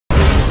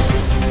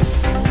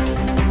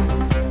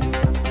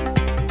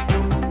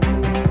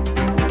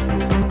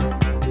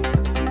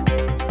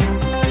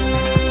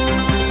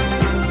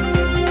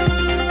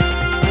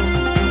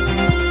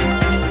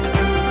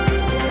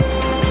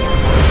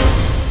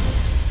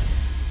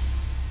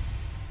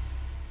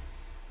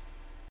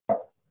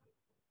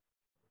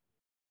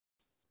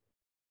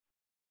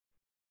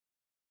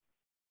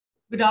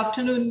Good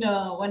afternoon,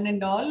 one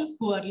and all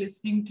who are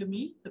listening to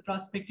me, the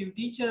prospective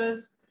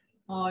teachers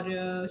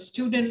or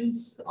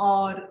students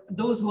or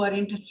those who are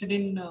interested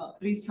in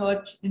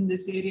research in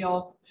this area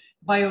of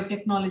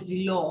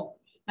biotechnology law.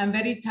 I'm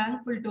very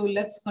thankful to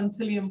Lex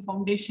Consilium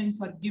Foundation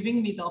for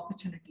giving me the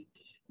opportunity.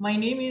 My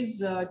name is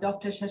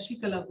Dr.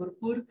 Shashikala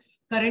Gurpur.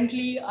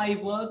 Currently, I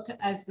work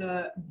as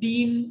the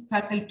Dean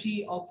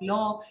Faculty of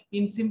Law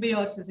in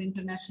Symbiosis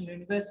International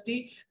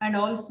University and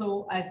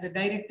also as the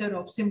Director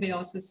of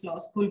Symbiosis Law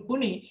School,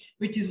 Pune,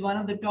 which is one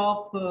of the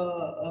top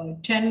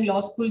 10 law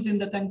schools in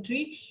the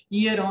country,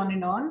 year on,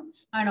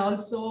 and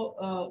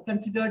also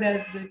considered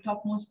as the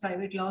topmost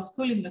private law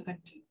school in the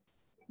country.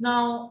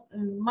 Now,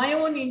 my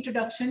own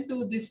introduction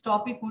to this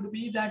topic would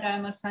be that I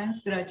am a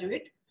science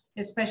graduate,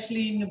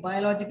 especially in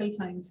biological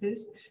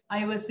sciences.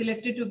 I was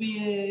selected to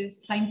be a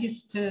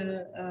scientist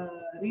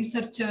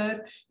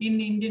researcher in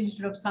the Indian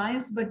Institute of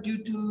Science, but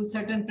due to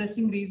certain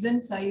pressing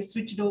reasons, I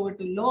switched over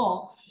to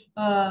law.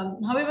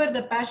 However,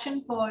 the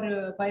passion for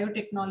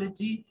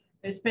biotechnology,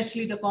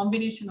 especially the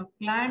combination of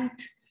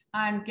plant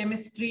and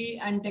chemistry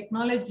and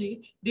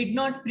technology, did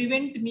not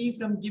prevent me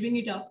from giving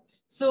it up.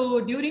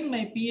 So during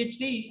my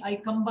PhD, I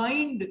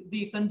combined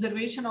the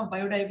conservation of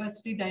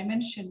biodiversity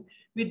dimension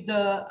with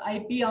the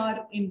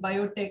IPR in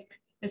biotech,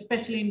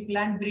 especially in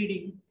plant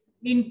breeding,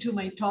 into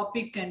my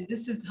topic. And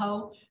this is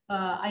how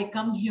I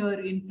come here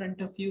in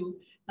front of you.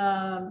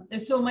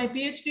 So my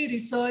PhD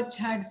research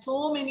had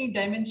so many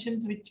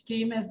dimensions which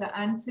came as the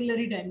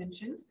ancillary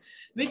dimensions,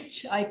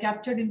 which I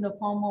captured in the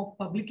form of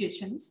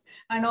publications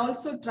and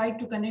also tried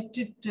to connect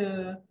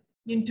it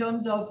in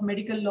terms of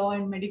medical law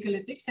and medical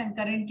ethics. And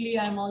currently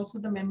I'm also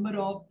the member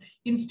of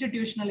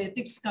Institutional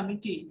Ethics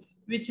Committee,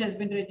 which has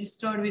been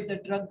registered with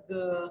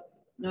the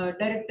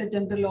Director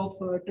General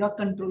of Drug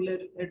Control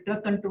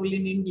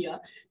in India,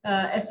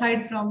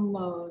 aside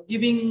from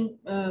giving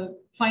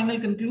final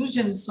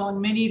conclusions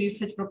on many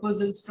research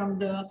proposals from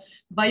the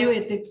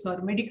bioethics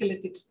or medical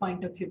ethics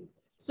point of view.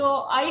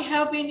 So I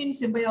have been in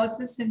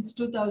symbiosis since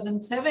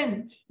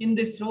 2007 in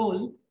this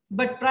role.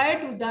 But prior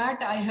to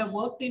that, I have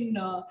worked in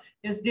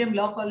SDM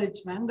Law College,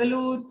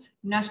 Bangalore,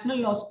 National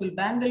Law School,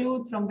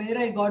 Bangalore, from where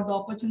I got the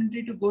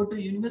opportunity to go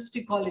to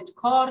University College,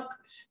 Cork.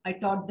 I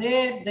taught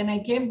there. Then I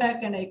came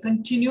back and I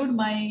continued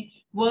my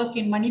work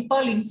in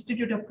Manipal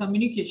Institute of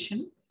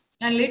Communication.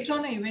 And later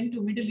on, I went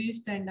to Middle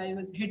East and I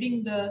was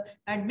heading the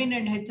admin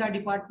and HR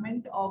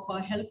department of a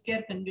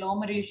healthcare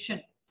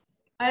conglomeration.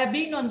 I have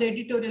been on the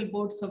editorial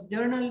boards of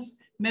journals,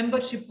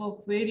 membership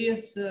of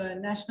various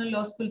National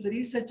Law Schools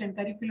Research and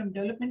Curriculum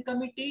Development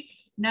Committee,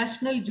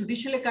 National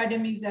Judicial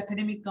Academy's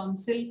Academic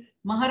Council,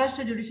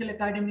 Maharashtra Judicial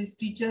Academy's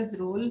Teachers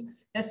Role,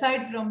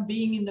 aside from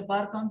being in the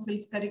Bar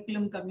Council's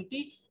Curriculum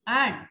Committee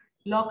and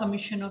Law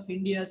Commission of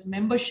India's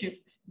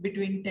membership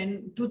between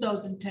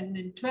 2010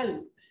 and 12.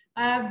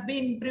 I have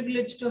been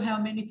privileged to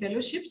have many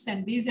fellowships,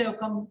 and these have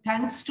come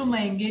thanks to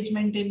my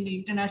engagement in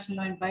international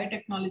law and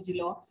biotechnology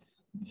law.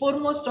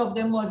 Foremost of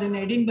them was in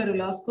Edinburgh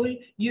Law School,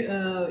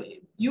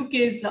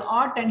 UK's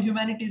Art and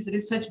Humanities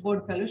Research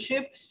Board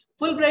Fellowship,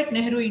 Fulbright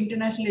Nehru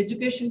International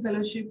Education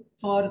Fellowship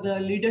for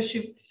the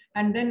leadership,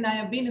 and then I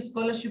have been a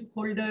scholarship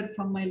holder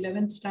from my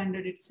 11th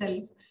standard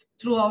itself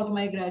throughout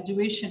my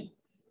graduation.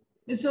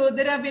 So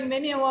there have been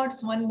many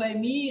awards won by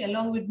me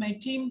along with my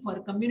team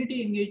for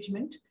community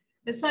engagement.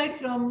 Aside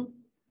from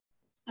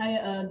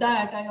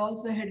I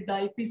also had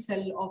the IP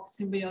cell of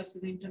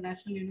Symbiosis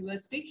International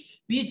University.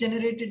 We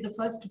generated the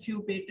first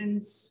few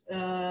patents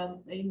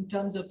in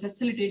terms of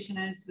facilitation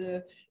as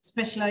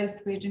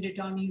specialized patent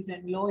attorneys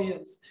and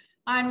lawyers.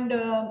 And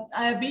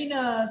I have been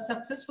a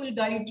successful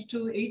guide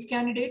to 8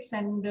 candidates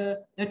and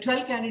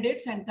 12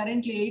 candidates, and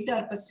currently 8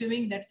 are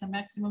pursuing. That's a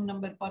maximum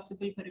number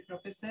possible for a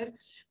professor.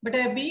 But I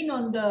have been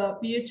on the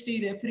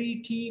PhD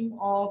referee team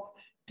of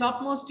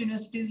topmost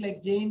universities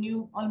like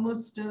JNU,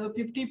 almost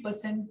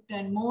 50%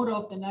 and more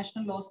of the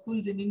national law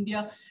schools in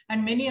India,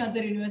 and many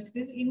other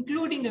universities,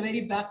 including a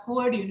very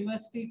backward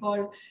university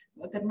called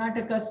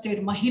Karnataka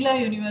State Mahila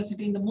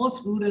University in the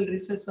most rural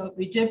recess of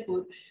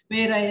Vijaypur,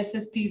 where I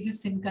assess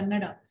thesis in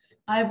Kannada.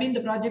 I have been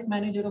the project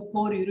manager of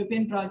 4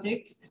 European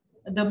projects.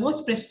 The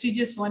most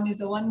prestigious one is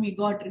the one we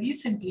got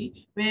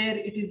recently, where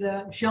it is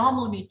a Jean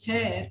Monnet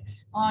chair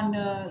on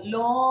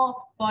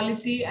law,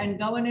 policy, and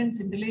governance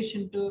in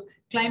relation to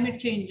climate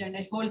change, and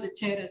I hold the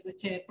chair as the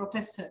chair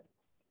professor.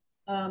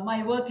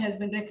 My work has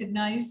been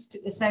recognized,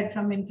 aside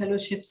from in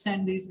fellowships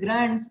and these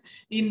grants,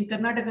 in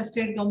Karnataka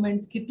State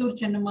Government's Kittur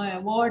Chennamma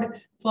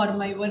Award for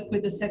my work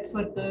with the sex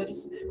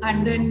workers.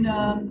 And then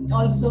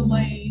also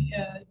my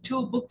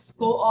 2 books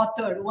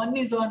co-authored. One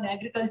is on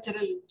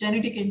agricultural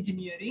genetic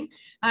engineering,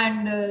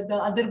 and the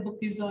other book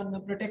is on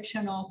the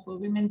protection of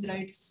women's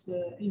rights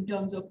in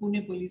terms of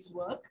Pune police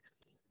work.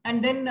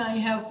 And then I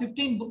have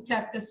 15 book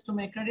chapters to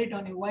my credit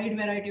on a wide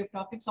variety of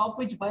topics, of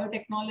which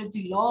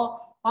biotechnology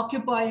law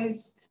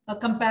occupies a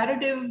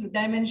comparative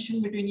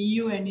dimension between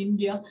EU and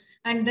India.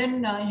 And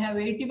then I have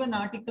 81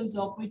 articles,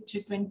 of which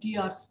 20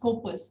 are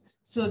scopus.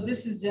 So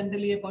this is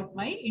generally about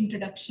my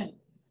introduction.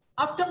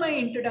 After my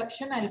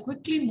introduction, I'll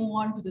quickly move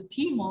on to the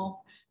theme of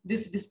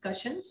this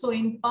discussion. So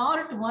in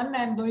part one,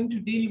 I'm going to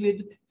deal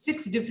with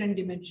 6 different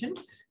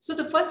dimensions. So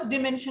the first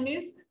dimension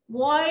is,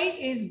 why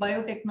is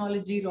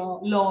biotechnology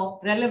law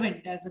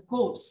relevant as a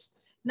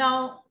course?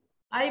 Now,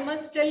 I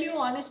must tell you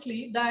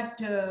honestly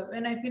that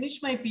when I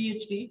finished my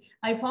PhD,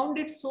 I found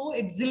it so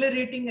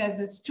exhilarating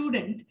as a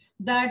student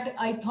that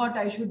I thought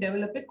I should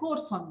develop a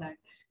course on that.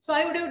 So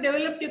I would have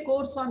developed a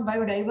course on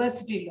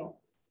biodiversity law.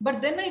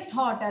 But then I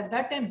thought at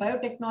that time,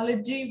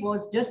 biotechnology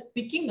was just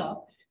picking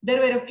up. There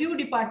were a few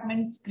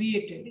departments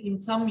created in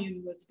some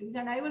universities,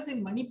 and I was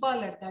in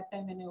Manipal at that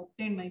time when I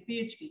obtained my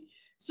PhD.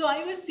 So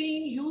I was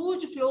seeing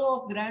huge flow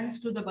of grants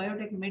to the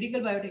medical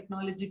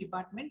biotechnology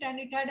department, and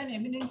it had an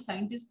eminent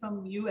scientist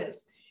from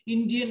US,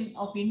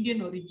 of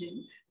Indian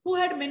origin, who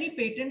had many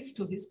patents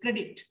to his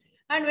credit.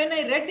 And when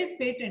I read his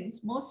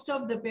patents, most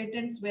of the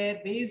patents were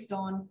based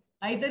on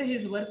either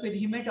his work with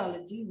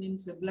hematology,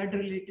 means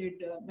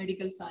blood-related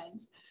medical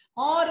science,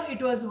 or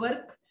it was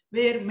work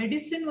where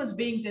medicine was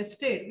being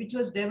tested, which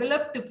was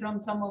developed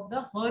from some of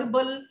the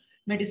herbal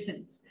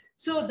medicines.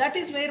 So that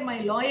is where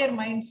my lawyer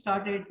mind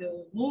started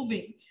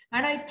moving.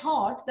 And I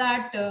thought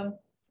that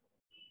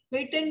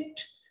patent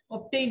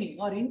obtaining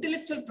or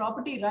intellectual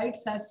property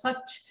rights as such,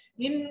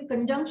 in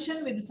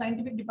conjunction with the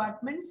scientific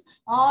departments,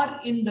 are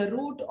in the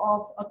root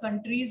of a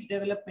country's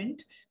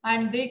development,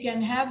 and they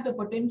can have the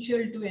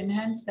potential to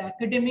enhance the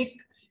academic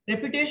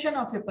reputation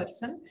of a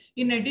person,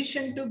 in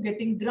addition to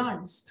getting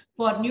grants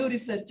for new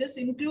researches,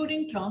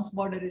 including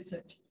trans-border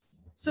research.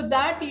 So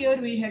that year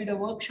we held a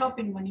workshop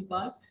in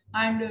Manipal,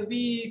 and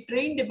we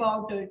trained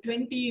about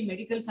 20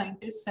 medical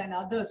scientists and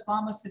others,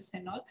 pharmacists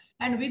and all.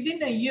 And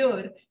within a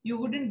year, you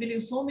wouldn't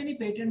believe so many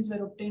patents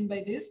were obtained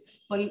by this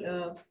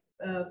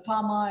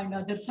pharma and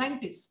other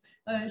scientists.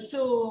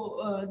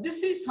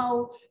 This is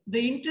how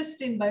the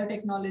interest in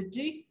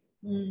biotechnology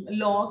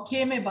law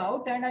came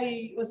about. And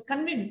I was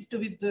convinced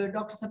with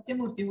Dr.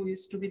 Satyamurthy, who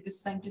used to be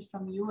this scientist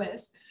from the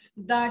US,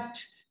 that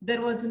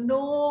there was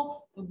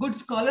no good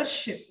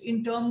scholarship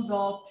in terms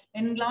of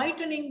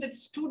enlightening the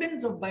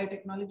students of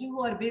biotechnology,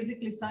 who are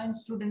basically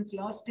science students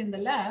lost in the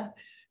lab,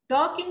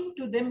 talking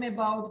to them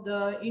about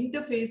the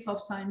interface of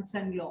science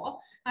and law,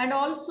 and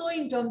also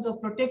in terms of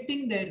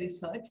protecting their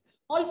research,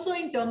 also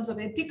in terms of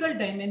ethical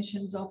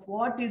dimensions of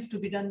what is to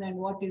be done and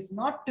what is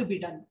not to be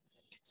done.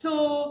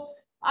 So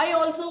I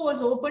also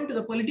was open to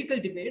the political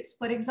debates.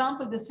 For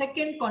example, the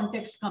second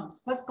context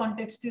comes. First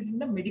context is in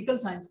the medical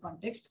science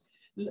context,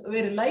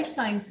 where life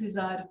sciences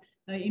are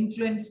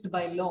influenced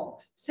by law.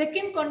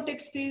 Second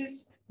context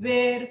is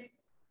where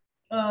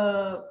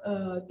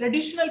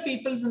traditional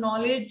people's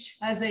knowledge,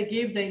 as I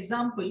gave the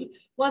example,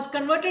 was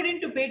converted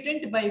into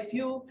patent by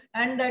few,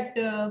 and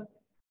that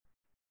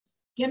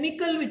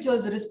chemical which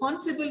was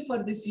responsible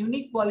for this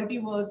unique quality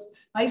was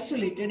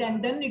isolated,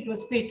 and then it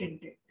was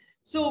patented.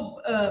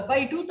 So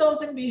by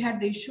 2000, we had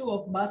the issue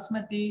of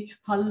basmati,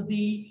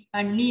 haldi,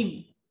 and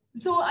neem.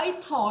 So I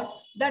thought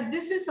that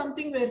this is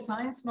something where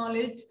science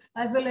knowledge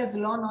as well as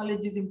law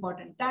knowledge is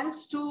important.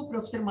 Thanks to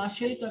Professor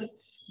Mashelkar,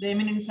 the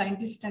eminent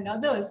scientist, and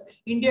others,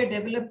 India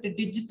developed a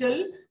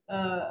digital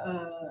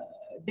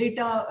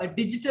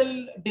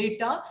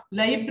data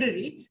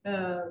library,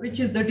 which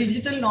is the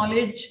digital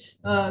knowledge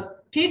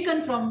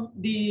taken from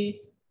the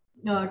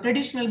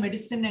traditional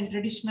medicine and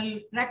traditional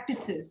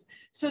practices.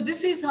 So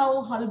this is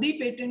how Haldi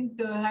patent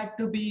had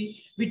to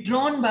be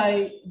withdrawn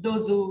by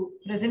those who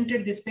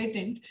presented this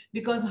patent,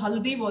 because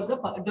Haldi was a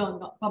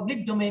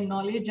public domain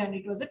knowledge and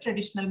it was a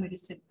traditional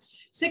medicine.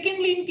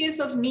 Secondly, in case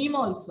of neem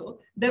also,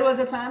 there was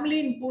a family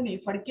in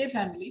Pune, Phadke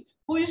family,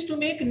 who used to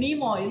make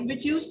neem oil,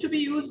 which used to be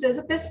used as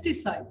a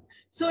pesticide.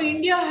 So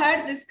India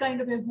had this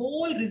kind of a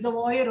whole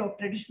reservoir of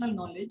traditional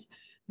knowledge,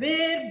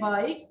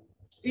 whereby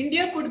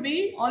India could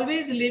be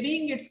always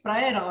living its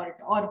prior art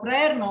or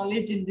prior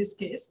knowledge in this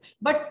case,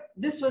 but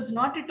this was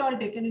not at all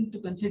taken into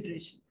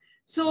consideration.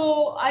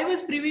 So I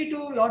was privy to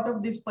a lot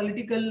of these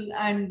political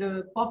and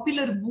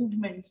popular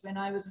movements when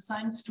I was a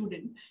science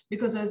student,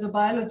 because I was a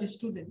biology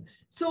student.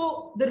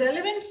 So the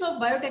relevance of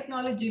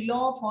biotechnology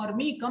law for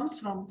me comes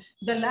from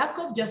the lack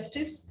of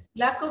justice,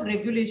 lack of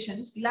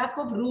regulations, lack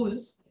of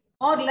rules,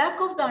 or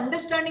lack of the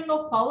understanding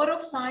of power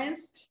of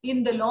science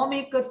in the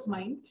lawmaker's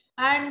mind,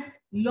 and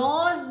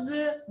law's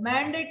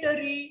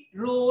mandatory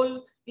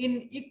role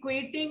in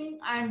equating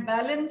and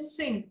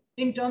balancing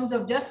in terms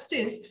of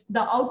justice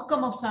the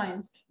outcome of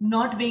science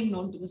not being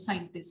known to the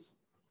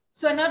scientists.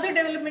 So another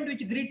development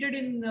which greeted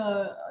in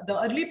the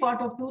early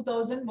part of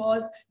 2000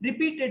 was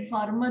repeated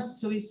farmers'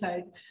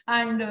 suicide.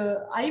 And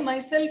I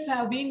myself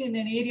have been in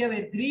an area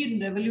where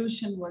green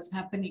revolution was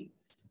happening.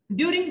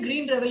 During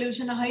green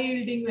revolution, a high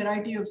yielding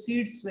variety of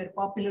seeds were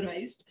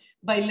popularized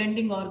by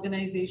lending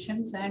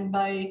organizations and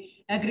by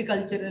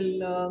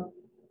agricultural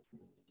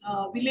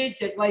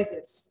village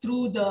advisors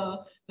through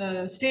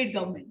the state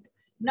government.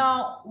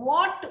 Now,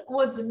 what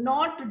was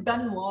not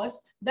done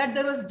was that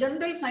there was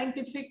general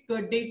scientific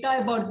data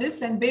about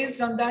this, and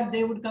based on that,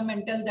 they would come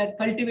and tell that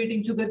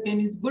cultivating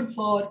sugarcane is good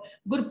for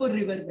Gurpur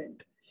river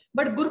belt.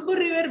 But Gurpur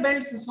River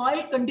Belt's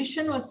soil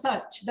condition was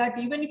such that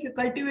even if you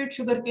cultivate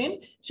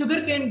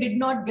sugarcane did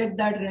not get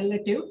that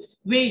relative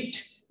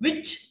weight,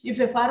 which if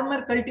a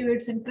farmer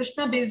cultivates in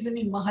Krishna Basin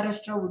in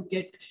Maharashtra would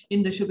get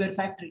in the sugar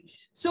factory.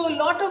 So a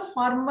lot of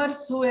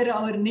farmers who were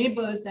our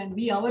neighbors, and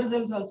we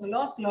ourselves also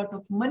lost a lot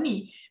of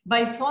money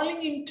by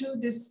falling into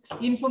this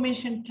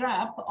information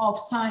trap of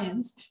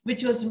science,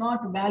 which was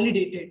not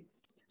validated.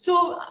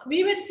 So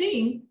we were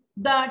seeing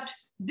that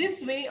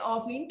this way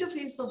of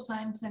interface of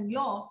science and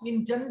law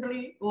in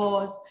general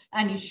was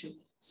an issue.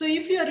 So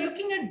if you are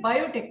looking at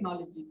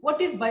biotechnology, what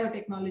is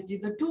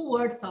biotechnology? The two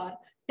words are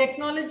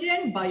technology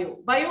and bio.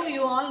 Bio,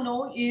 you all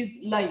know, is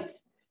life.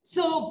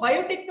 So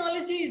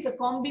biotechnology is a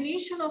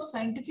combination of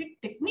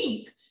scientific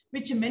technique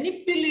which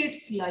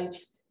manipulates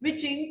life,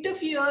 which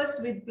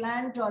interferes with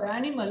plant or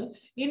animal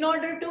in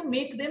order to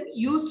make them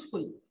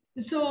useful.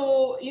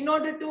 So in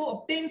order to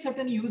obtain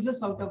certain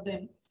uses out of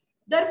them.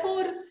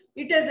 Therefore,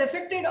 it has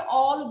affected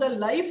all the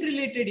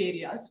life-related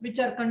areas which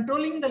are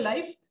controlling the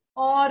life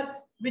or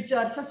which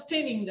are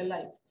sustaining the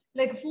life.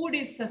 Like food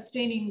is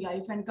sustaining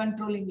life and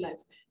controlling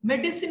life.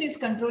 Medicine is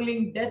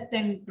controlling death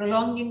and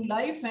prolonging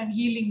life and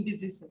healing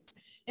diseases.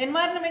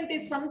 Environment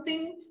is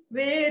something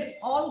where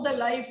all the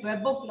life,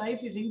 web of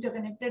life is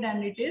interconnected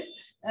and it is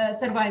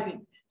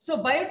surviving.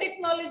 So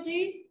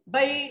biotechnology,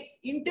 by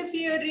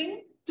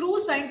interfering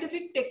through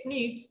scientific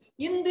techniques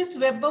in this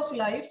web of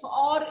life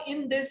or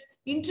in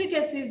this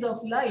intricacies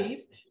of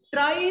life,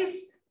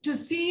 tries to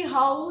see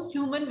how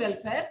human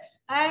welfare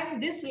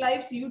and this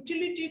life's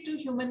utility to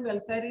human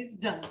welfare is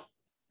done.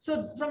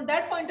 So from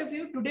that point of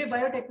view, today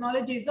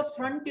biotechnology is a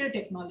frontier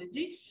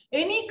technology.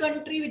 Any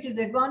country which is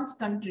advanced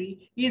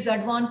country is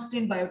advanced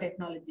in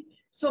biotechnology.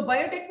 So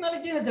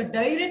biotechnology has a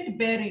direct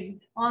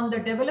bearing on the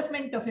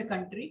development of a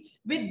country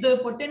with the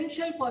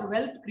potential for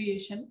wealth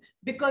creation,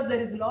 because there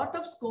is a lot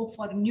of scope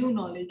for new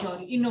knowledge or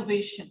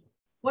innovation.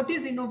 What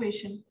is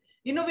innovation?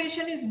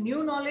 Innovation is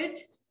new knowledge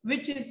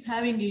which is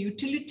having a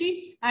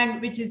utility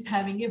and which is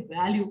having a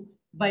value.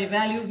 By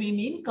value, we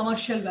mean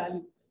commercial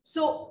value.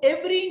 So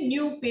every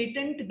new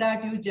patent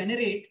that you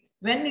generate,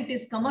 when it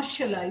is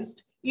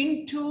commercialized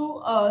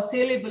into a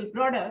saleable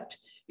product,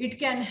 it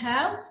can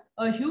have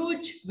a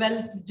huge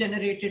wealth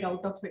generated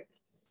out of it.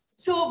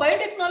 So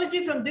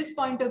biotechnology from this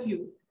point of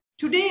view,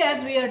 today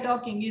as we are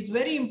talking, is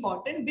very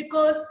important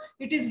because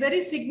it is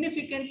very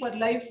significant for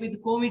life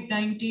with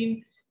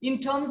COVID-19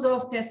 in terms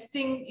of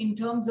testing, in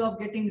terms of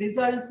getting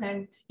results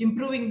and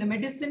improving the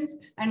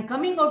medicines and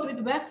coming out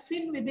with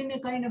vaccine within a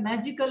kind of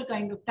magical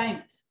kind of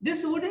time.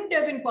 This wouldn't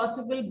have been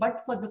possible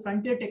but for the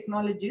frontier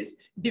technologies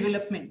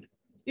development.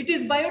 It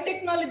is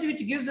biotechnology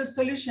which gives a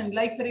solution,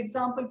 like for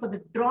example, for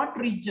the drought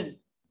region,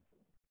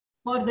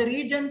 for the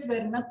regions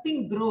where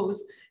nothing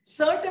grows,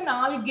 certain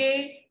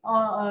algae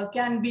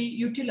can be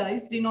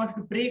utilized in order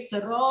to break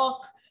the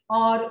rock,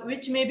 or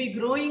which may be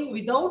growing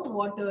without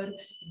water,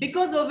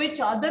 because of which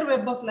other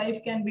web of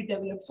life can be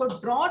developed. So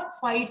drought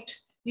fight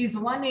is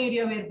one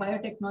area where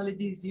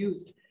biotechnology is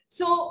used.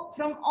 So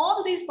from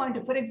all these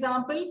points, for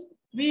example,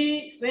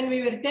 when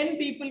we were 10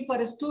 people, for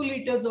us 2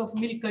 liters of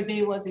milk a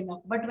day was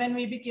enough. But when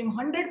we became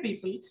 100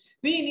 people,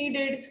 we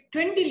needed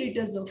 20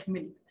 liters of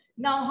milk.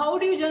 Now, how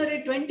do you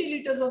generate 20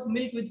 liters of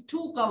milk with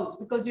 2 cows?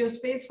 Because you have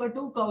space for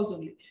 2 cows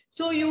only.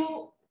 So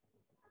you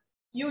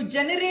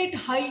generate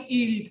high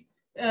yield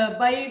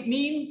by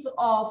means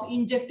of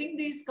injecting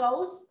these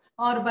cows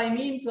or by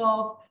means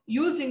of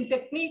using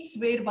techniques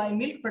whereby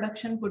milk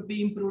production could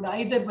be improved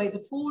either by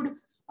the food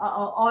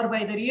or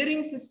by the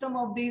rearing system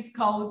of these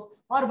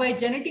cows, or by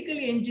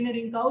genetically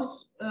engineering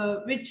cows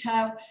which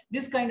have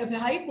this kind of a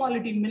high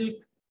quality milk,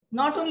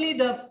 not only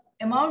the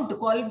amount, the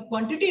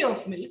quantity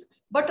of milk,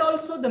 but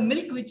also the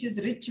milk which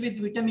is rich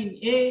with vitamin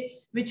A,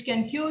 which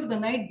can cure the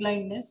night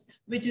blindness,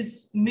 which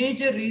is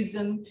major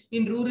reason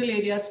in rural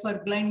areas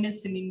for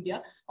blindness in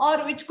India,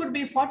 or which could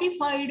be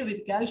fortified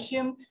with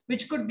calcium,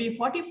 which could be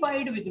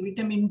fortified with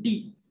vitamin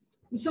D.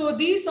 So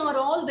these are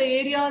all the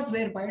areas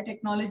where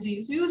biotechnology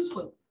is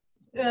useful.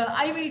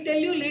 I will tell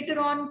you later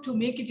on, to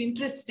make it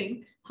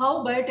interesting,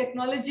 how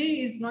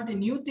biotechnology is not a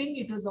new thing.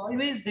 It was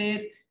always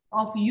there,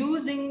 of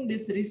using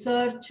this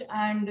research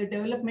and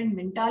development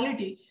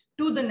mentality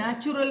to the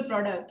natural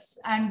products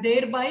and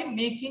thereby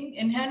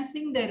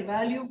enhancing their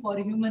value for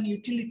human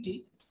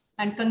utility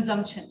and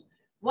consumption.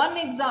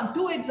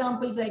 Two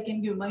examples I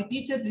can give. My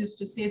teachers used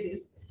to say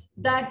this,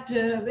 that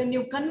when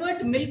you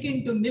convert milk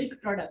into milk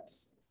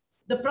products,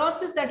 the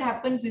process that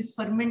happens is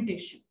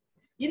fermentation.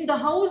 In the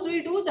house,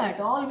 we do that.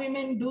 All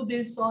women do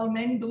this, all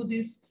men do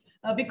this,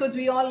 because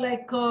we all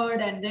like curd,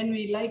 and then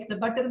we like the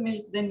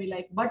buttermilk, then we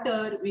like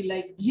butter, we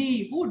like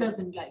ghee. Who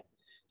doesn't like?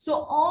 So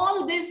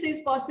all this is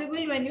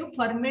possible when you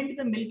ferment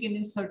the milk in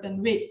a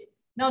certain way.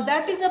 Now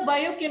that is a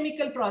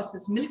biochemical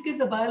process. Milk is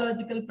a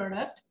biological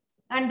product,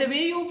 and the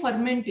way you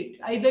ferment it,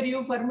 either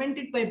you ferment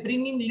it by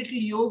bringing little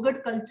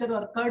yogurt culture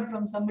or curd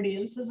from somebody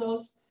else's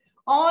house,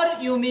 or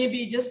you may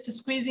be just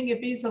squeezing a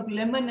piece of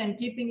lemon and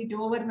keeping it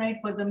overnight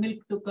for the milk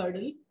to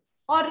curdle.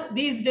 Or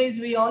these days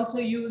we also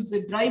use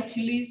dry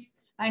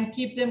chilies and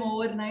keep them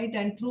overnight,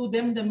 and through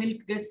them the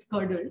milk gets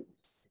curdled.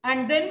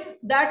 And then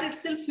that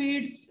itself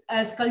feeds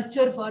as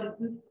culture for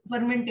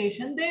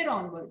fermentation there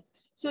onwards.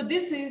 So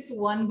this is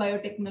one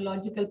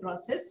biotechnological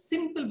process,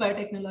 simple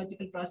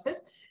biotechnological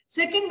process.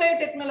 Second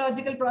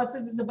biotechnological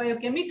process is a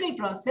biochemical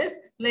process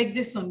like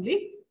this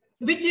only,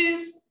 which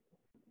is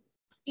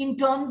in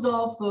terms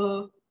of,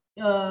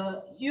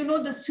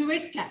 the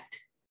suet cat.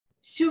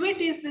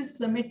 Suet is this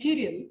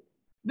material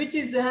which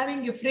is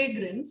having a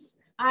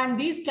fragrance, and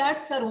these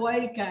cats are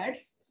wild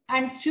cats.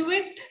 And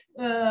suet,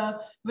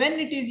 when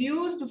it is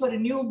used for a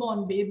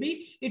newborn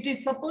baby, it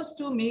is supposed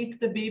to make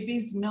the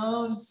baby's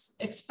nerves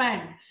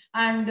expand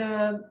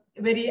and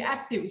very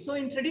active. So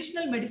in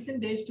traditional medicine,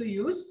 they used to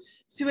use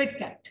suet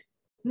cat.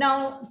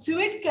 Now,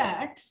 suet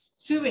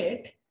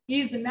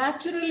is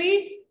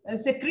naturally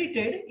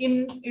secreted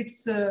in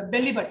its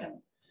belly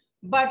button,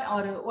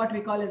 or what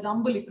we call as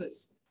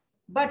umbilicus.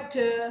 But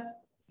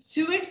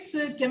suet's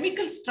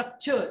chemical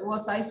structure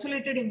was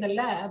isolated in the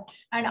lab,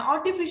 and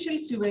artificial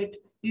suet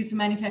is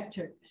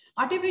manufactured.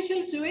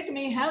 Artificial suet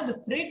may have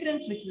the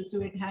fragrance which the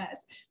suet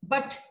has,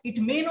 but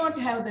it may not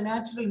have the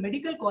natural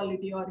medical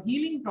quality or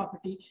healing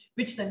property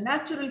which the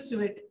natural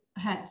suet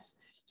has.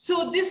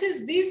 So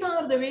these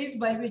are the ways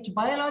by which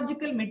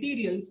biological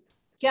materials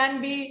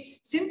can be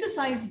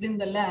synthesized in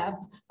the lab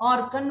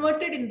or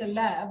converted in the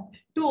lab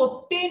to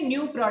obtain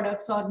new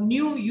products or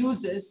new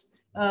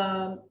uses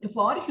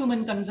for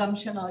human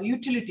consumption or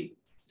utility.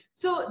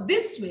 So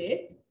this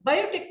way,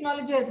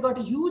 biotechnology has got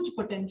a huge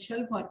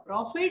potential for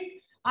profit,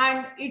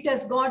 and it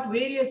has got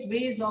various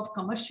ways of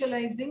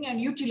commercializing and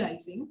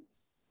utilizing.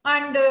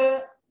 And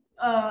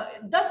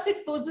thus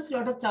it poses a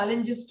lot of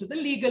challenges to the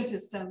legal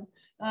system.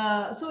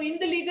 So in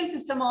the legal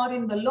system or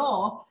in the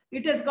law,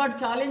 it has got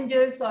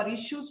challenges or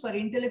issues for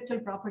intellectual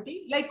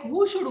property, like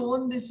who should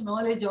own this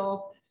knowledge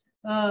of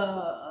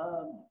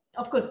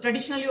course,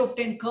 traditionally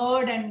obtained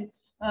curd and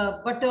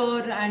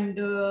butter and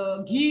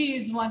ghee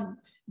is one.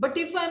 But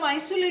if I'm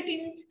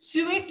isolating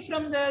suet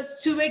from the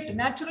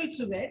natural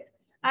suet,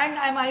 and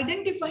I'm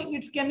identifying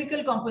its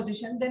chemical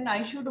composition, then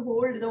I should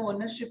hold the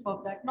ownership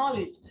of that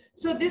knowledge.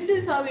 So this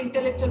is how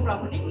intellectual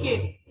property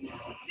came.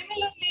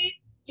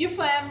 Similarly, if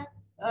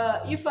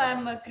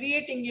I'm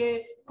creating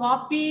a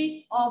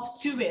copy of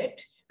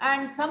suet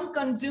and some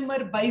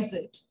consumer buys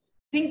it,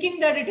 thinking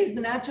that it is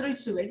natural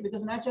suet,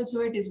 because natural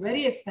suet is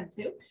very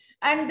expensive,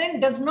 and then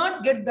does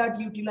not get that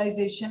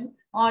utilization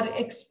or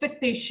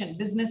expectation,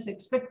 business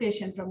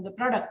expectation from the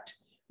product,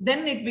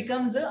 then it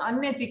becomes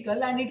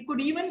unethical, and it could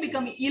even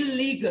become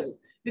illegal,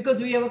 because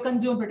we have a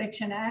Consumer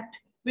Protection Act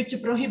which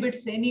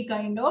prohibits any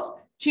kind of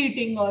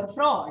cheating or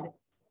fraud.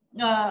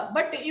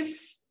 But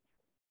if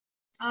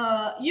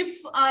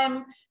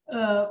I'm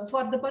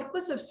for the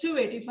purpose of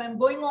suet, if I'm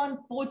going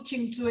on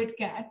poaching suet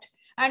cat,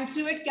 and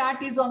suet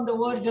cat is on the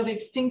verge of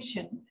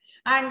extinction,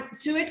 and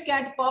suet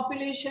cat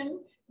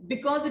population,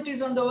 because it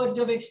is on the verge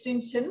of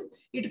extinction,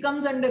 it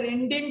comes under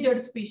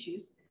endangered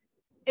species,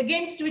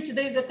 against which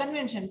there is a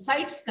convention,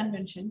 CITES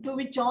convention, to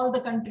which all the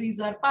countries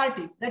are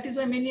parties. That is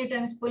why many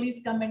times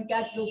police come and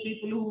catch those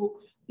people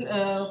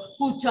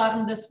who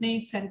charm the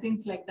snakes and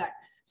things like that.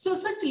 So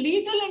such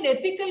legal and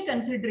ethical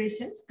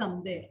considerations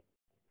come there.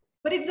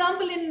 For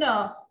example, in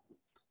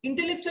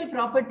intellectual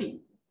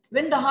property,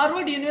 when the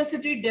Harvard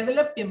University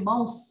developed a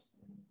mouse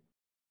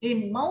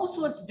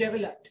was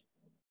developed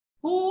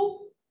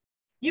who,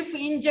 if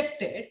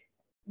injected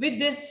with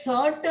a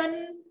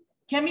certain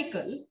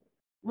chemical,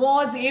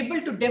 was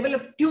able to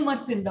develop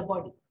tumors in the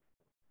body.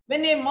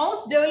 When a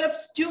mouse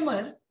develops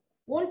tumor,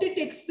 won't it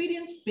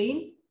experience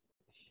pain?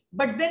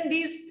 But then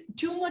these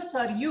tumors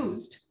are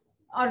used,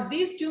 or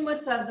these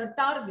tumors are the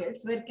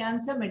targets where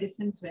cancer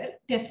medicines were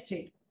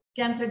tested.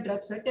 Cancer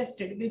drugs were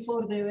tested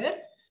before they were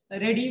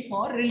ready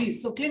for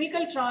release. So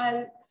clinical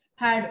trial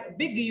had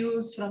big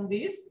use from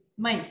these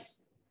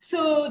mice.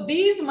 So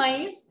these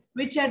mice,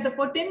 which had the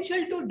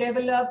potential to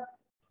develop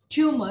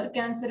tumor,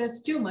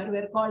 cancerous tumor,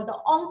 were called the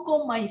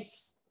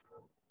oncomice.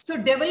 So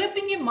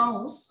developing a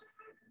mouse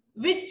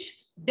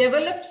which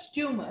develops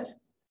tumor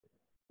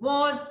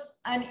was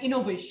an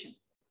innovation.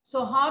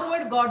 So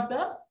Harvard got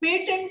the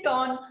patent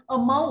on a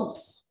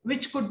mouse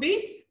which could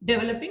be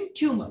developing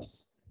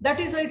tumors. That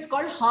is why it's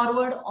called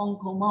Harvard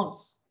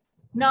oncomouse.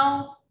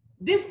 Now,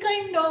 this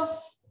kind of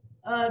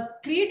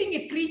creating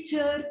a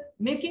creature,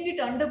 making it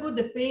undergo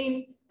the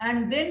pain,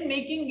 and then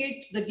making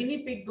it the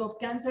guinea pig of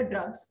cancer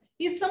drugs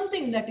is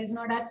something that is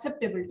not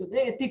acceptable to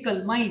the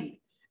ethical mind.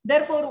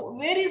 Therefore,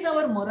 where is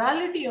our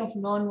morality of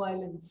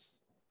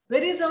non-violence?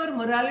 Where is our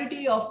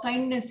morality of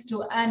kindness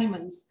to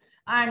animals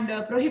and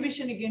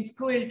prohibition against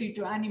cruelty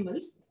to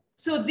animals?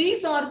 So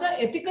these are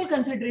the ethical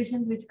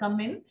considerations which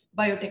come in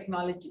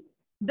biotechnology.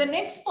 The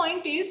next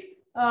point is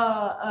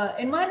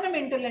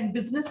environmental and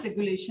business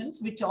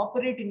regulations which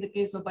operate in the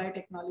case of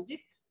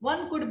biotechnology.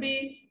 One could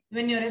be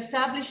when you're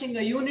establishing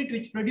a unit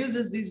which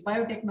produces these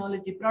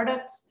biotechnology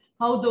products,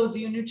 how those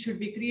units should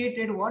be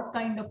created, what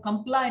kind of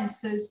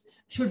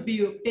compliances should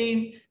be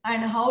obtained,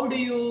 and how do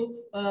you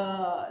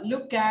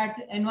look at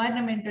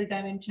environmental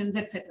dimensions,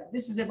 etc.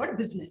 This is about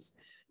business.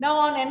 Now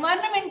on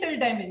environmental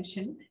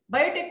dimension,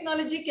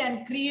 biotechnology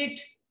can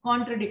create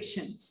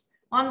contradictions.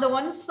 On the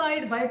one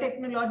side,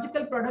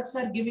 biotechnological products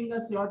are giving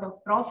us a lot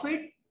of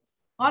profit.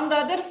 On the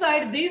other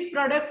side, these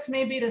products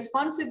may be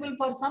responsible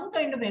for some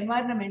kind of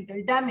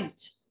environmental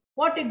damage.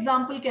 What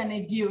example can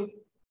I give?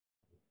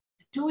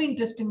 Two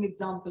interesting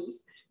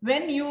examples.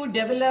 When you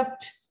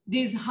developed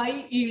these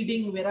high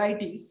yielding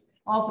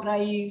varieties of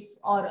rice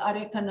or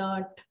areca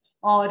nut,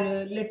 or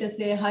let us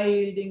say high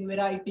yielding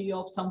variety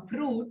of some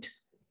fruit,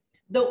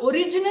 the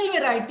original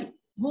variety,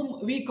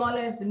 whom we call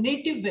as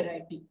native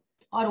variety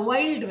or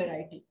wild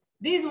variety,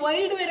 these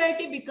wild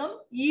variety become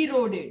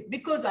eroded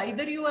because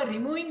either you are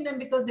removing them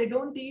because they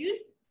don't yield,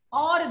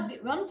 or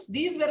once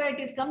these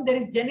varieties come, there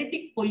is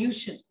genetic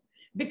pollution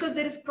because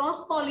there is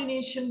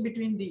cross-pollination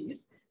between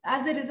these,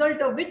 as a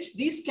result of which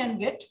these can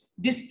get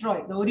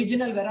destroyed. The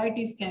original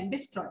varieties can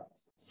destroy.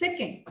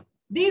 Second,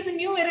 these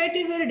new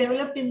varieties are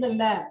developed in the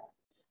lab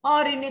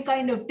or in a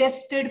kind of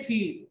tested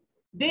field.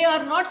 They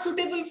are not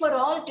suitable for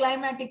all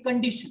climatic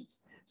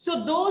conditions.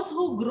 So those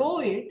who grow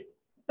it,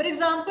 for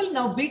example,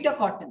 now beta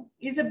cotton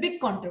is a big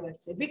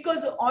controversy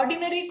because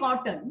ordinary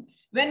cotton,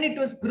 when it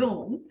was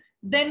grown,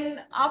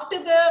 then after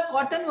the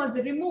cotton was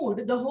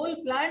removed, the whole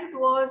plant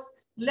was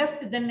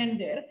left then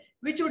and there,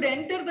 which would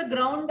enter the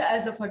ground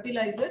as a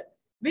fertilizer,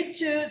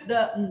 which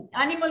the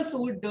animals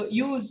would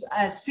use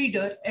as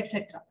feeder,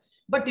 etc.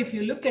 But if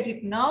you look at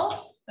it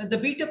now, the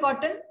beta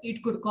cotton,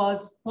 it could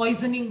cause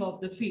poisoning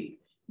of the field.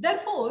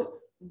 Therefore,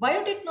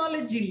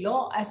 biotechnology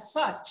law as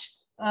such,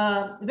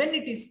 when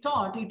it is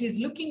taught, it is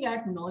looking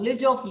at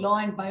knowledge of law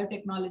and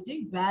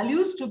biotechnology,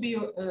 values to be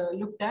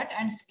looked at,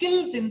 and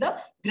skills in the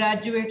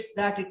graduates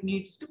that it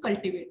needs to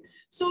cultivate.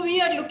 So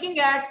we are looking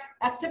at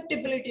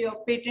acceptability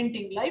of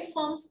patenting life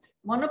forms,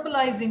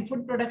 monopolizing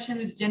food production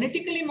with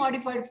genetically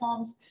modified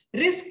forms,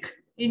 risk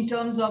in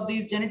terms of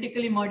these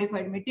genetically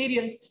modified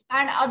materials,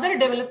 and other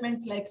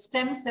developments like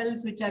stem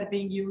cells which are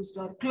being used,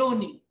 or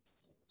cloning.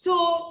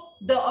 So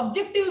the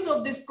objectives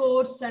of this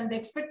course and the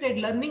expected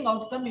learning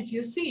outcome, if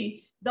you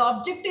see, the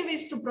objective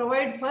is to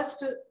provide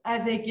first,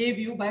 as I gave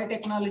you,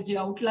 biotechnology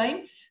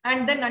outline,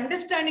 and then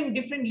understanding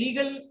different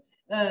legal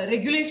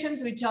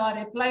regulations which are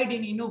applied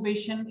in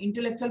innovation,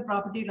 intellectual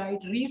property right,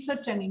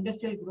 research and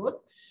industrial growth,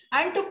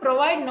 and to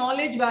provide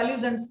knowledge,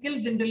 values and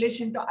skills in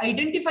relation to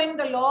identifying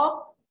the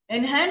law,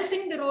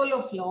 enhancing the role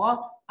of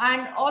law,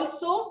 and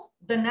also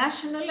the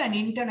national and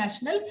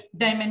international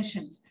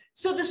dimensions.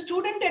 So the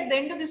student at the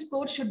end of this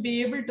course should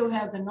be able to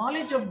have the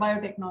knowledge of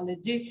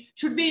biotechnology,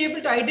 should be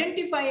able to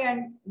identify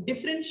and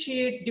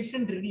differentiate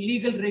different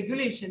legal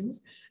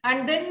regulations,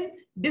 and then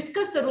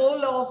discuss the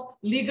role of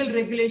legal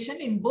regulation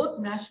in both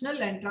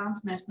national and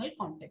transnational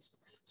context.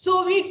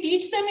 So we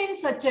teach them in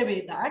such a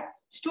way that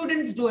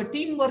students do a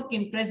teamwork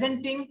in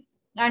presenting,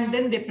 and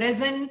then they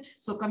present,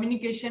 so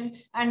communication,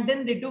 and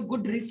then they do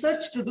good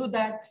research to do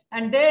that,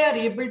 and they are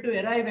able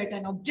to arrive at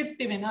an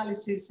objective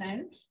analysis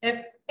and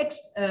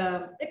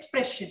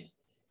expression.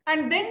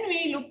 And then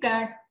we look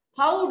at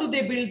how do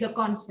they build the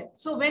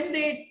concept. So when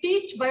they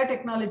teach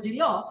biotechnology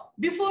law,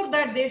 before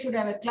that they should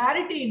have a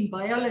clarity in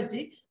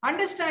biology,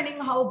 understanding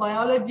how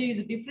biology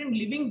is different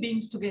living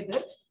beings together,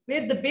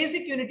 where the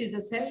basic unit is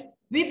a cell.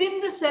 Within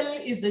the cell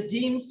is the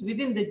genes,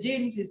 within the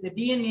genes is the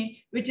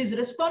DNA, which is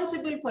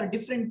responsible for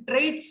different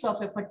traits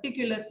of a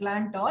particular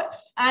plant or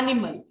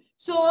animal.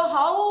 So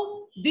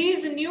how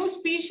these new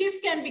species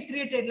can be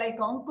created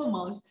like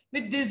oncomouse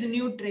with these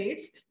new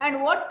traits,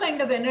 and what kind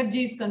of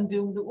energy is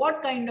consumed,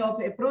 what kind of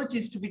approach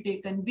is to be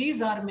taken,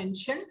 these are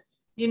mentioned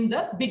in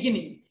the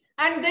beginning.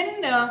 And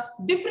then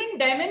different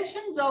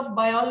dimensions of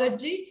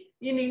biology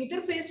in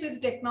interface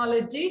with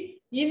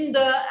technology in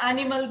the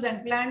animals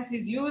and plants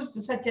is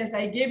used, such as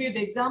I gave you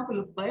the example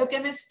of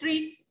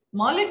biochemistry,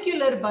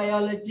 molecular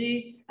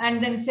biology,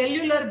 and then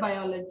cellular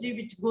biology,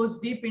 which goes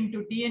deep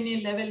into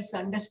DNA levels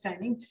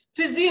understanding,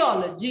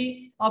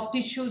 physiology of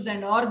tissues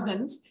and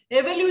organs,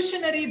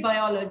 evolutionary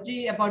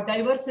biology about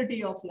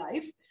diversity of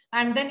life,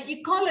 and then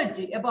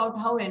ecology about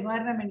how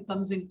environment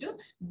comes into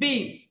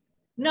being.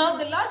 Now,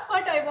 the last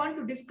part I want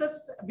to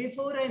discuss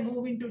before I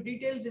move into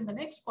details in the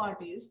next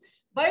part is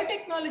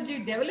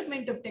biotechnology,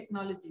 development of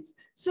technologies.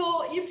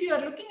 So if you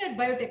are looking at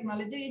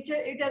biotechnology,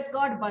 it has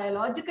got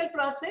biological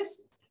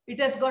process, it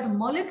has got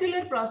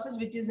molecular process,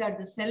 which is at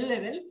the cell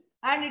level,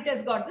 and it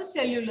has got the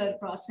cellular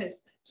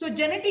process. So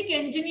genetic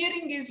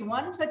engineering is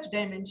one such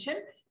dimension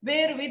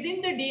where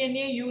within the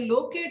DNA, you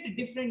locate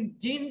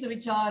different genes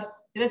which are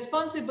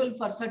responsible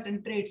for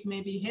certain traits,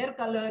 maybe hair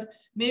color,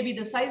 maybe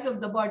the size of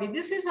the body.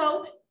 This is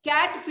how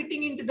cat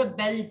fitting into the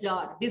bell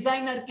jar,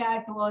 designer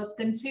cat, was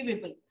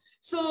conceivable.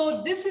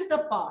 So this is the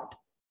part.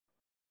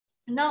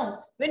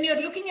 Now, when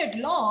you're looking at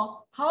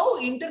law, how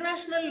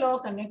international law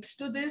connects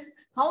to this,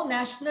 how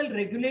national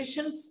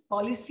regulations,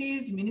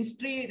 policies,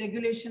 ministry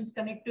regulations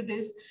connect to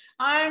this,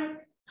 and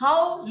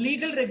how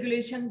legal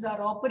regulations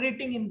are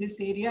operating in this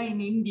area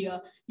in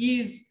India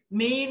is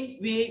main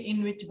way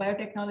in which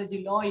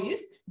biotechnology law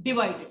is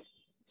divided.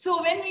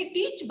 So when we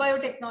teach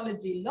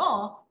biotechnology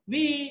law,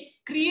 we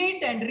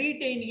create and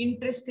retain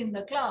interest in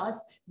the class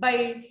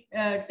by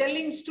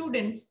telling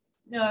students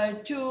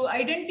to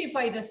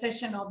identify the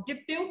session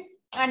objective,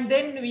 and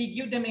then we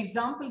give them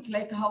examples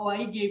like how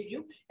I gave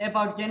you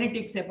about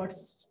genetics, about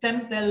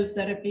stem cell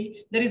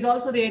therapy. There is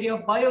also the area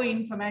of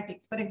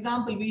bioinformatics. For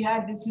example, we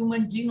had this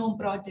human genome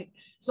project.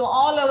 So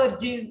all our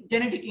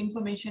genetic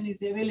information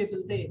is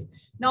available there.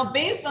 Now,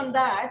 based on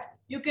that,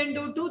 you can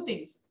do two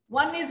things.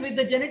 One is with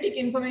the genetic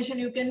information,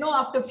 you can know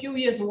after a few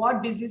years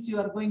what disease you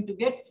are going to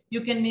get.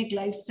 You can make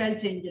lifestyle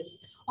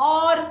changes.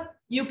 Or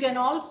you can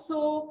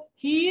also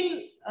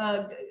heal.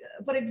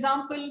 For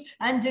example,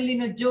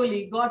 Angelina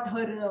Jolie got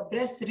her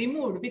breasts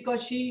removed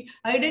because she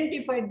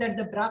identified that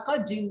the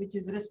BRCA gene, which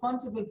is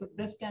responsible for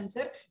breast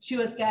cancer, she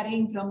was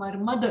carrying from her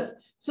mother.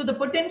 So the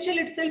potential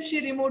itself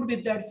she removed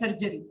with that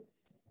surgery.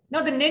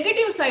 Now, the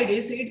negative side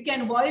is it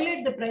can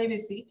violate the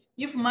privacy.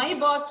 If my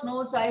boss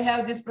knows I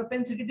have this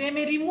propensity, they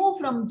may remove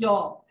from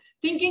job,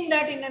 thinking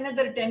that in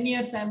another 10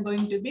 years, I'm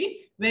going to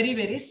be very,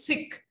 very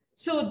sick.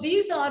 So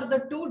these are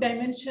the two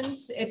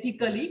dimensions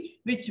ethically,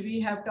 which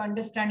we have to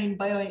understand in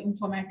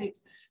bioinformatics.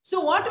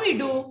 So what we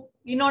do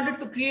in order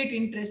to create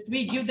interest,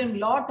 we give them a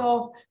lot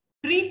of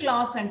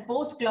pre-class and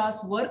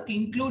post-class work,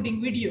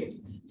 including videos.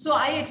 So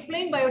I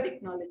explain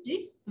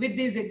biotechnology with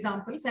these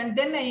examples, and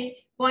then I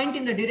point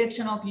in the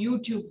direction of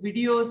YouTube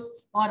videos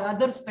or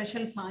other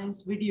special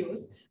science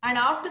videos. And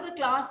after the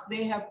class,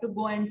 they have to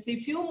go and see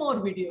few more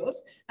videos.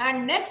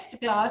 And next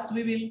class,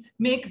 we will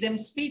make them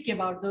speak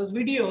about those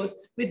videos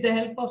with the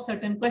help of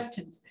certain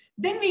questions.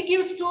 Then we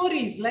give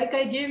stories, like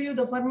I gave you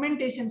the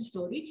fermentation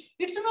story.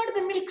 It's not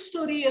the milk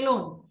story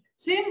alone.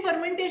 Same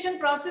fermentation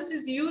process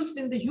is used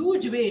in the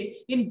huge way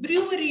in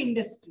brewery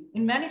industry,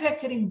 in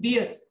manufacturing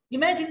beer.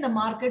 Imagine the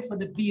market for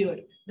the beer,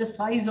 the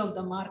size of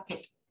the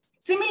market.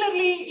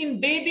 Similarly, in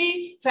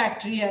baby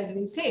factory, as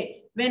we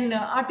say, when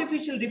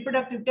artificial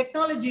reproductive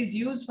technology is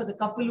used for the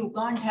couple who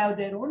can't have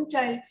their own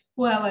child,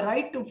 who have a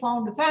right to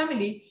found a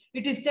family,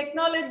 it is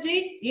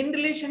technology in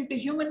relation to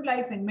human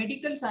life and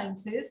medical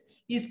sciences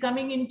is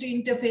coming into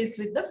interface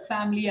with the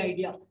family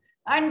idea.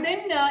 And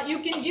then you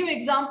can give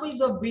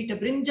examples of beta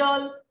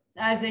brinjal,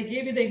 as I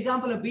gave you the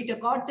example of beta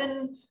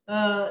cotton,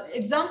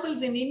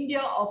 examples in India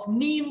of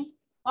neem,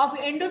 of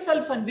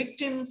endosulfan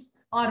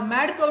victims, or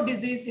mad cow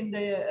disease in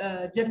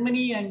the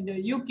Germany and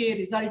UK,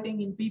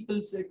 resulting in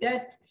people's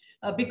death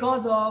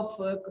because of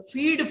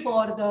feed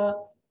for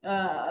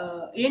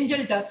the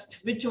angel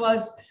dust, which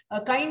was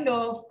a kind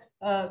of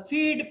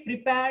feed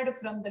prepared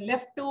from the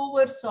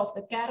leftovers of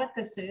the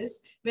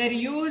carcasses, were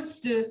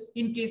used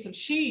in case of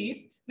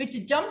sheep,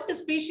 which jumped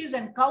species,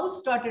 and cows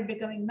started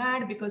becoming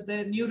mad because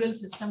their neural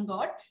system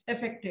got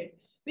affected.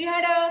 We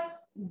had a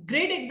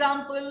great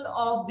example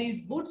of this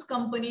Boots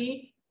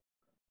company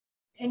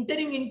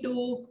entering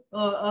into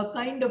a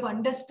kind of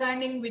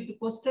understanding with the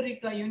Costa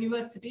Rica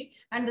University,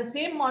 and the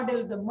same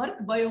model, the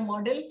Merck Bio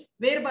model,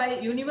 whereby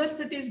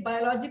universities,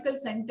 biological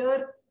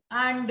center,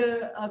 and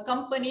a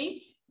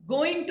company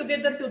going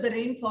together to the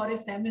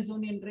rainforest,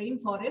 Amazonian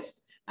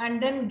rainforest,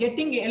 and then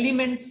getting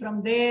elements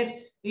from there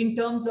in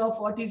terms of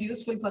what is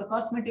useful for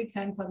cosmetics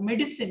and for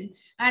medicine,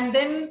 and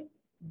then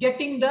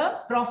getting the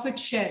profit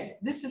share.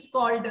 This is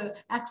called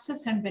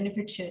access and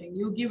benefit sharing.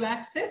 You give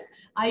access,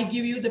 I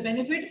give you the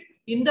benefit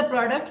in the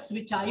products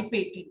which I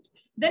patent.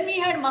 Then we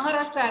had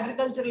Maharashtra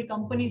Agricultural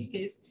Companies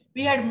case.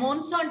 We had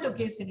Monsanto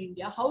case in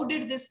India. How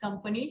did this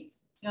company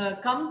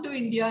come to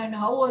India, and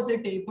how was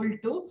it able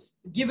to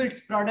give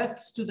its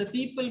products to the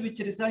people, which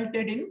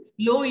resulted in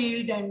low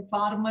yield and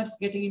farmers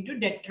getting into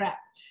debt trap?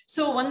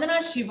 So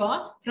Vandana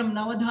Shiva from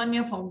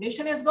Navadhanya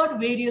Foundation has got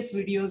various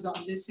videos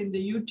on this in the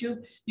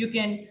YouTube. You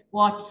can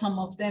watch some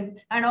of them.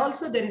 And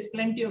also there is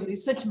plenty of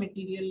research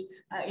material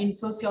in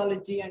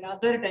sociology and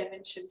other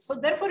dimensions. So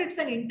therefore it's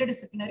an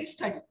interdisciplinary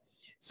study.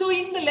 So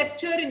in the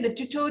lecture, in the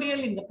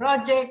tutorial, in the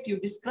project, you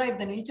describe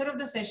the nature of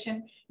the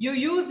session, you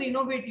use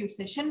innovative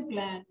session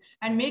plan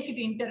and make it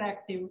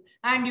interactive,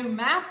 and you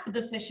map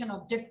the session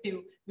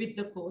objective with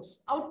the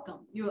course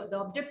outcome. The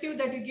objective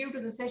that you give to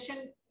the session,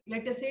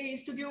 let us say,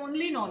 is to give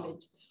only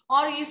knowledge,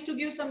 or is to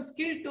give some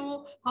skill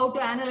to how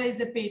to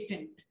analyze a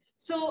patent.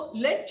 So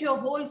let your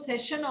whole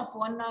session of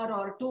 1 hour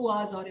or 2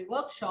 hours or a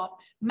workshop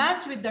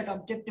match with that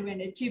objective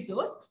and achieve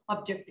those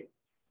objectives.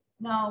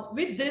 Now,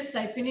 with this,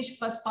 I finish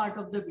first part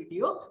of the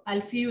video.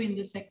 I'll see you in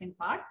the second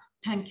part.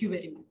 Thank you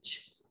very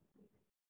much.